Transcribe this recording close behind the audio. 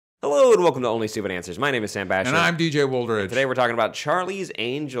Hello and welcome to Only Stupid Answers. My name is Sam Basher. And I'm DJ Woldridge. Today we're talking about Charlie's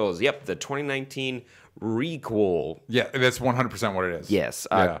Angels. Yep, the 2019 requel. Yeah, that's 100% what it is. Yes.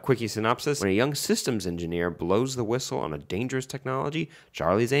 Quickie synopsis. When a young systems engineer blows the whistle on a dangerous technology,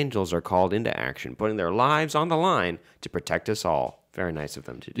 Charlie's Angels are called into action, putting their lives on the line to protect us all. Very nice of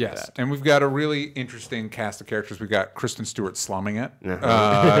them to do that. Yes, and we've got a really interesting cast of characters. We've got Kristen Stewart slumming it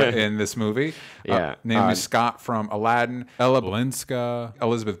in this movie. Yeah. Naomi Scott from Aladdin, Ella Balinska,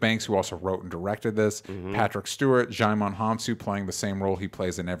 Elizabeth Banks, who also wrote and directed this, Patrick Stewart, Djimon Hounsou playing the same role he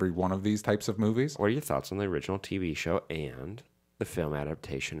plays in every one of these types of movies. What are your thoughts on the original TV show and the film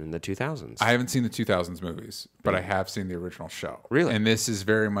adaptation in the 2000s? I haven't seen the 2000s movies, but I have seen the original show. Really? And this is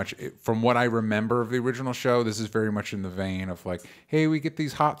very much, from what I remember of the original show, this is very much in the vein of like, hey, we get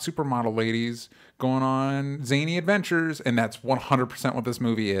these hot supermodel ladies going on zany adventures, and that's 100% what this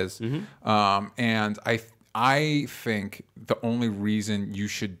movie is. And I think the only reason you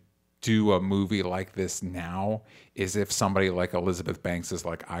should do a movie like this now is if somebody like Elizabeth Banks is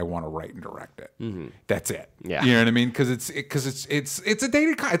like, I want to write and direct it. That's it. Yeah. You know what I mean? Because it's a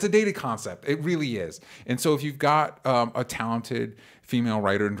dated concept. It really is. And so if you've got a talented female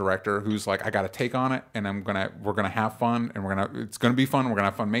writer and director who's like, I got to take on it, and we're gonna have fun, and it's gonna be fun. We're gonna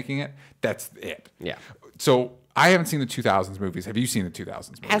have fun making it. That's it. Yeah. So I haven't seen the 2000s movies. Have you seen the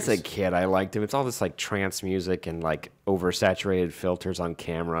 2000s movies? As a kid, I liked him. It's all this like trance music and like oversaturated filters on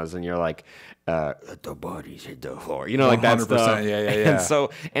cameras, and you're like, the bodies hit the floor, you know, like that stuff. Yeah.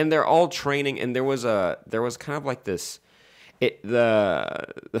 And they're all training, and there was kind of like this.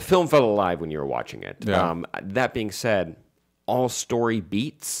 The film felt alive when you were watching it. Yeah. That being said, all story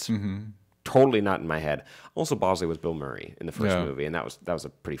beats. Totally not in my head. Also, Bosley was Bill Murray in the first movie, and that was a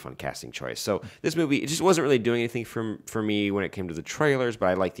pretty fun casting choice. So this movie, it just wasn't really doing anything for me when it came to the trailers, but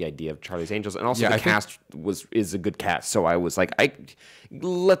I liked the idea of Charlie's Angels, and also the cast is a good cast. So I was like,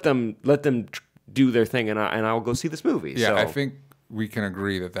 let them do their thing, and I'll go see this movie. Yeah, so, I think we can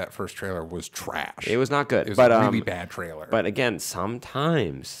agree that first trailer was trash. it was not good. It was a really bad trailer. But again,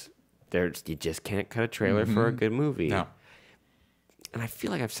 sometimes you just can't cut a trailer for a good movie. No. And I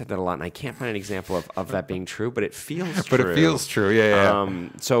feel like I've said that a lot, and I can't find an example of that being true, but it feels true. But it feels true, yeah.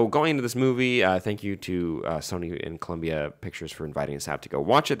 So going into this movie, thank you to Sony and Columbia Pictures for inviting us out to go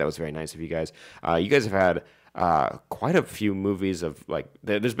watch it. That was very nice of you guys. You guys have had quite a few movies of, like,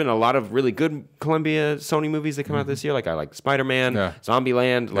 there's been a lot of really good Columbia Sony movies that come out this year. Like, I like Spider-Man,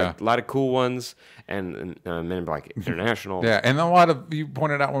 Zombieland, like a lot of cool ones, and Men in Black International. Yeah, and you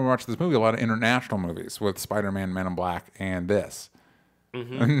pointed out when we watched this movie, a lot of international movies with Spider-Man, Men in Black, and this.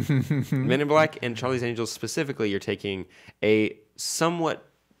 Men in Black and Charlie's Angels specifically, you're taking a somewhat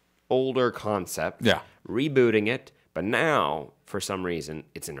older concept, rebooting it, but now, for some reason,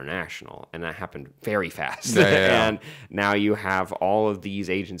 it's international, and that happened very fast. And now you have all of these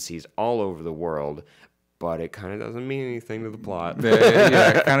agencies all over the world, but it kind of doesn't mean anything to the plot.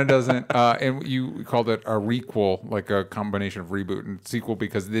 It kind of doesn't. And you called it a requel, like a combination of reboot and sequel,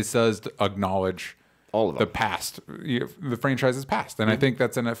 because this does acknowledge all of them. The past, the franchise's past, and I think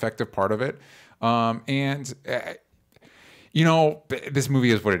that's an effective part of it. This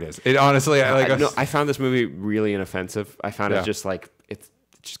movie is what it is. It honestly, I found this movie really inoffensive. I found it just like it's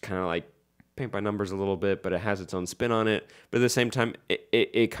just kind of like paint by numbers a little bit, but it has its own spin on it. But at the same time,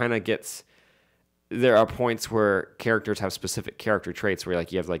 it kind of gets. There are points where characters have specific character traits where,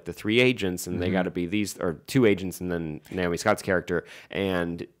 like, you have like the three agents, and they got to be these, or two agents, and then Naomi Scott's character,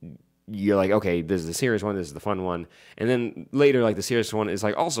 and you're like, okay, this is the serious one, this is the fun one, and then later, like, the serious one is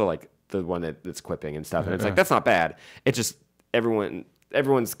like also like the one that's quipping and stuff, and it's like, that's not bad. It's just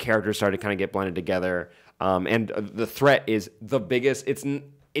everyone's characters started to kind of get blended together, and the threat is the biggest.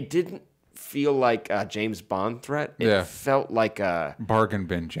 It didn't feel like a James Bond threat. It felt like a bargain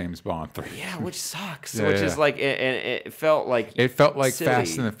bin James Bond threat. Yeah, which sucks. Is like, it felt like silly.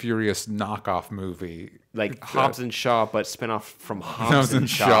 Fast and the Furious knockoff movie. Like Hobbs and Shaw, but spin-off from Hobbs and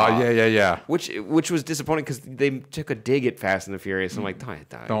Shaw. Yeah. Which was disappointing because they took a dig at Fast and the Furious. I'm like,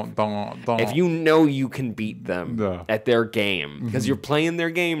 don't. If you know you can beat them at their game, because you're playing their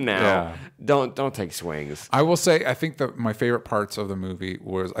game now, don't take swings. I will say, I think my favorite parts of the movie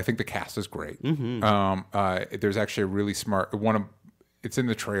was, I think the cast is great. There's actually a really smart it's in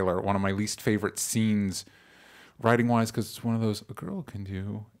the trailer. One of my least favorite scenes, writing-wise, because it's one of those, a girl can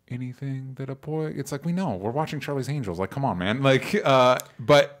do anything that a boy. It's like, we know, we're watching Charlie's Angels, like, come on, man. Like,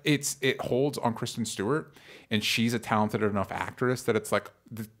 but it holds on Kristen Stewart, and she's a talented enough actress that it's like,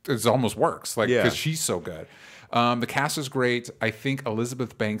 it almost works, like, Yeah. because she's so good. The cast is great. I think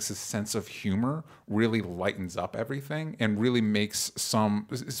Elizabeth Banks' sense of humor really lightens up everything and really makes some,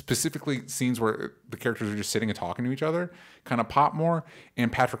 specifically scenes where the characters are just sitting and talking to each other, kind of pop more. And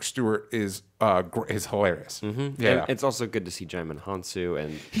Patrick Stewart is hilarious. Mm-hmm. And it's also good to see Djimon Hounsou,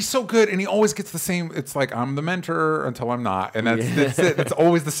 and he's so good, and he always gets the same. It's like, I'm the mentor until I'm not, and that's it. It's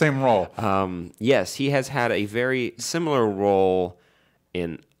always the same role. Yes, he has had a very similar role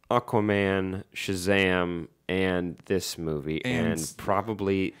in Aquaman, Shazam, and this movie, and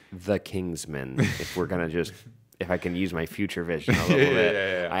probably The Kingsman, if we're going to just, if I can use my future vision a little bit.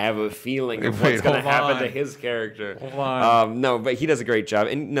 Yeah. I have a feeling of what's going to happen to his character. Hold on. No, but he does a great job.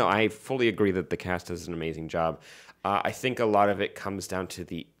 And no, I fully agree that the cast does an amazing job. I think a lot of it comes down to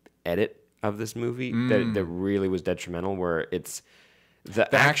the edit of this movie that really was detrimental, where it's,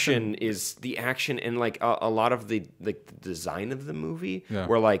 the action and like a lot of the design of the movie,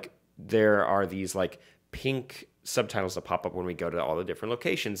 where like there are these like pink subtitles that pop up when we go to all the different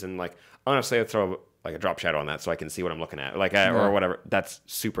locations, and like honestly I'd throw like a drop shadow on that so I can see what I'm looking at, like or whatever. That's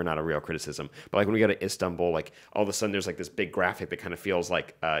super not a real criticism, but like when we go to Istanbul, like all of a sudden there's like this big graphic that kind of feels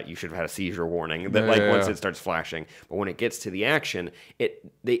like you should have had a seizure warning that once it starts flashing. But when it gets to the action,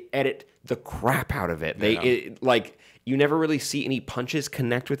 they edit the crap out of it. Like you never really see any punches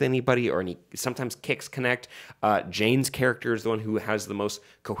connect with anybody, or any sometimes kicks connect. Jane's character is the one who has the most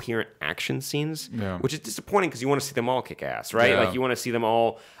coherent action scenes, which is disappointing because you want to see them all kick ass, right? Like you want to see them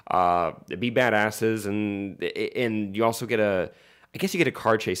all be badasses, and you also get I guess you get a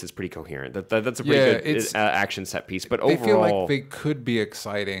car chase that's pretty coherent. That's a pretty good action set piece. But overall, they feel like they could be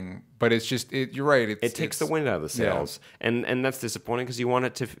exciting, but it's just you're right. It takes the wind out of the sails, and that's disappointing because you want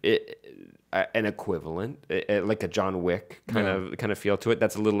it to an equivalent, like a John Wick kind of feel to it.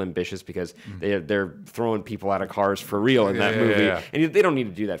 That's a little ambitious because they're throwing people out of cars for real in that movie, and they don't need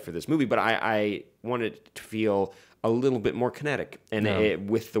to do that for this movie. But I wanted it to feel a little bit more kinetic, and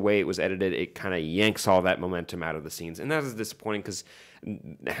with the way it was edited, it kind of yanks all that momentum out of the scenes, and that is disappointing because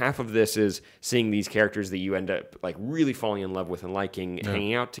half of this is seeing these characters that you end up like really falling in love with and liking,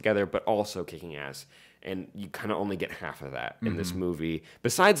 hanging out together, but also kicking ass. And you kind of only get half of that in this movie.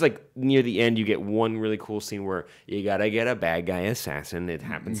 Besides, like, near the end, you get one really cool scene where you got to get a bad guy assassin. It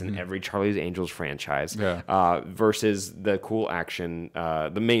happens in every Charlie's Angels franchise. Versus the cool action,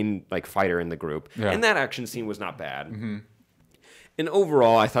 the main, like, fighter in the group. And that action scene was not bad. And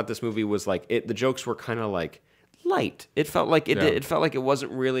overall, I thought this movie was, like, the jokes were kind of, like, light. It felt like it felt like it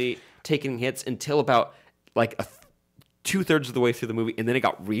wasn't really taking hits until about, like, 2/3 of the way through the movie, and then it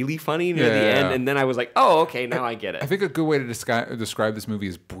got really funny near the end, and then I was like, oh, okay, now I get it. I think a good way to describe this movie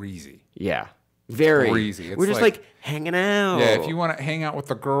is breezy. Yeah. Very. Breezy. We're just like hanging out. Yeah, if you want to hang out with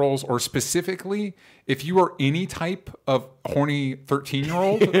the girls, or specifically, if you are any type of horny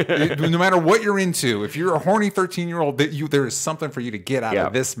 13-year-old, no matter what you're into, if you're a horny 13-year-old, there is something for you to get out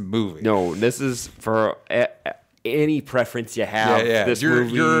of this movie. No, this is for any preference you have. This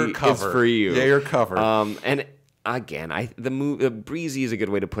movie is for you. Yeah, you're covered. And again, the breezy is a good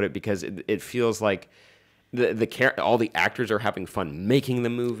way to put it because it feels like all the actors are having fun making the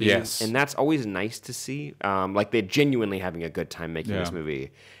movie, and that's always nice to see. Like they're genuinely having a good time making this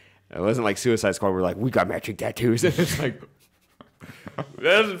movie. It wasn't like Suicide Squad. We're like, we got matching tattoos. It's like that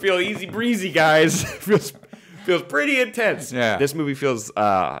doesn't feel easy breezy, guys. It feels pretty intense. This movie feels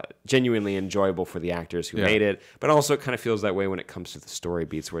genuinely enjoyable for the actors who made it, but also it kind of feels that way when it comes to the story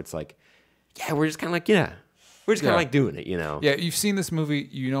beats, where it's like, we're just kind of like, we're just kind of like doing it, you know? Yeah, you've seen this movie.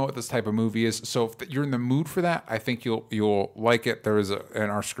 You know what this type of movie is. So if you're in the mood for that, I think you'll like it. There was in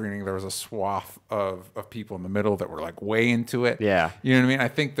our screening, there was a swath of people in the middle that were like way into it. Yeah. You know what I mean? I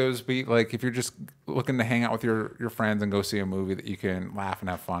think those be like, if you're just looking to hang out with your friends and go see a movie that you can laugh and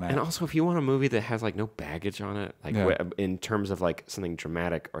have fun at. And also, if you want a movie that has like no baggage on it, like in terms of like something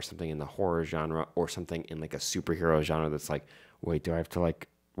dramatic or something in the horror genre or something in like a superhero genre that's like, wait, do I have to like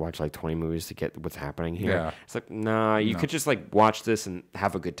watch like 20 movies to get what's happening here? It's like, nah, you could just like watch this and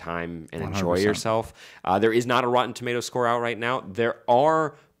have a good time and 100%. Enjoy yourself. There is not a Rotten Tomatoes score out right now. There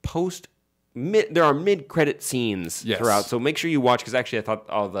are mid-credit scenes throughout, so make sure you watch, because actually I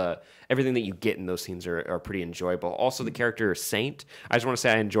thought everything that you get in those scenes are pretty enjoyable. Also, the character Saint, I just want to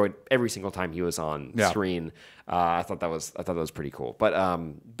say I enjoyed every single time he was on screen. I thought that was pretty cool.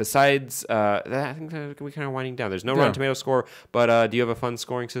 But besides that, I think we're kind of winding down. There's no Rotten Tomatoes score, but do you have a fun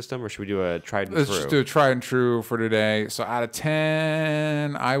scoring system, or should we do a tried and true? Let's just do a tried and true for today. So out of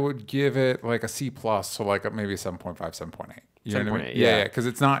 10, I would give it like a C+, so like maybe a 7.5, 7.8. You know what I mean? Yeah, because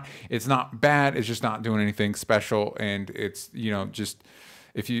it's not bad. It's just not doing anything special, and it's just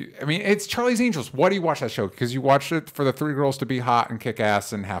I mean, it's Charlie's Angels. Why do you watch that show? Because you watch it for the three girls to be hot and kick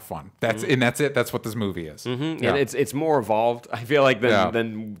ass and have fun. That's it. That's what this movie is. Mm-hmm. Yeah. And it's more evolved, I feel like,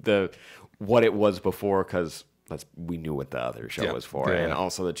 than what it was before, because we knew what the other show was for, and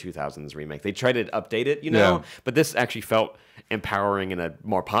also the 2000s remake. They tried to update it, but this actually felt empowering in a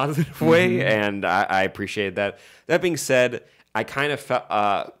more positive way, and I appreciated that. That being said, I kind of felt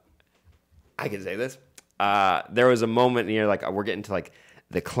I can say this. There was a moment near we're getting to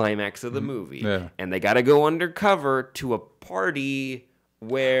the climax of the movie, and they got to go undercover to a party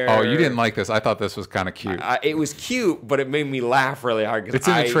where... Oh, you didn't like this. I thought this was kind of cute. It was cute, but it made me laugh really hard. It's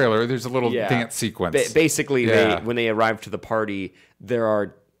in the trailer. There's a little dance sequence. Basically, when they arrive to the party, there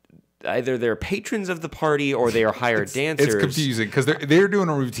are either they're patrons of the party or they are hired dancers. It's confusing because they're doing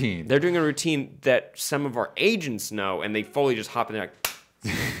a routine. They're doing a routine that some of our agents know, and they fully just hop in there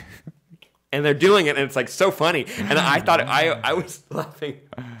and they're doing it, and it's so funny. And I thought I was laughing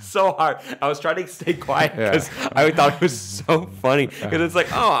so hard. I was trying to stay quiet because I thought it was so funny. Because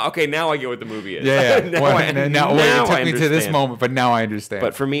it's oh, okay, now I get what the movie is. Yeah. now it took me to this moment, but now I understand.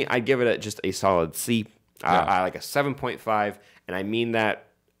 But for me, I'd give it just a solid C. I like a 7.5, and I mean that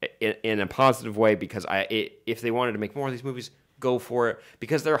in a positive way, because if they wanted to make more of these movies, go for it,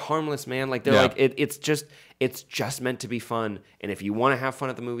 because they're harmless, man. It's just meant to be fun. And if you want to have fun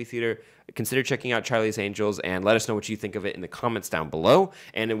at the movie theater, consider checking out Charlie's Angels, and let us know what you think of it in the comments down below.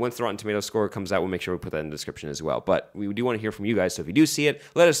 And then once the Rotten Tomatoes score comes out, we'll make sure we put that in the description as well. But we do want to hear from you guys, so if you do see it,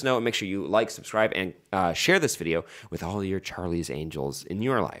 let us know, and make sure you like, subscribe, and share this video with all your Charlie's Angels in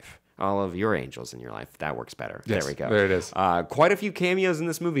your life. All of your angels in your life. That works better. Yes, there we go. There it is. Quite a few cameos in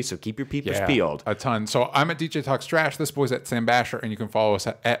this movie, so keep your peepers peeled. A ton. So I'm at DJ Talks Trash. This boy's at Sam Basher, and you can follow us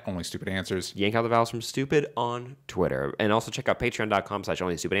at Only Stupid Answers. Yank out the vowels from stupid on Twitter. And also check out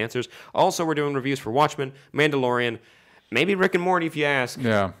patreon.com/onlystupidanswers. Also, we're doing reviews for Watchmen, Mandalorian, maybe Rick and Morty if you ask.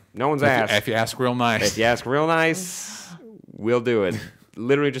 Yeah. No one's asked. If you ask real nice. If you ask real nice, we'll do it.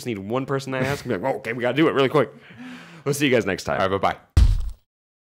 Literally just need one person to ask. Be okay, we got to do it really quick. We'll see you guys next time. All right, bye-bye.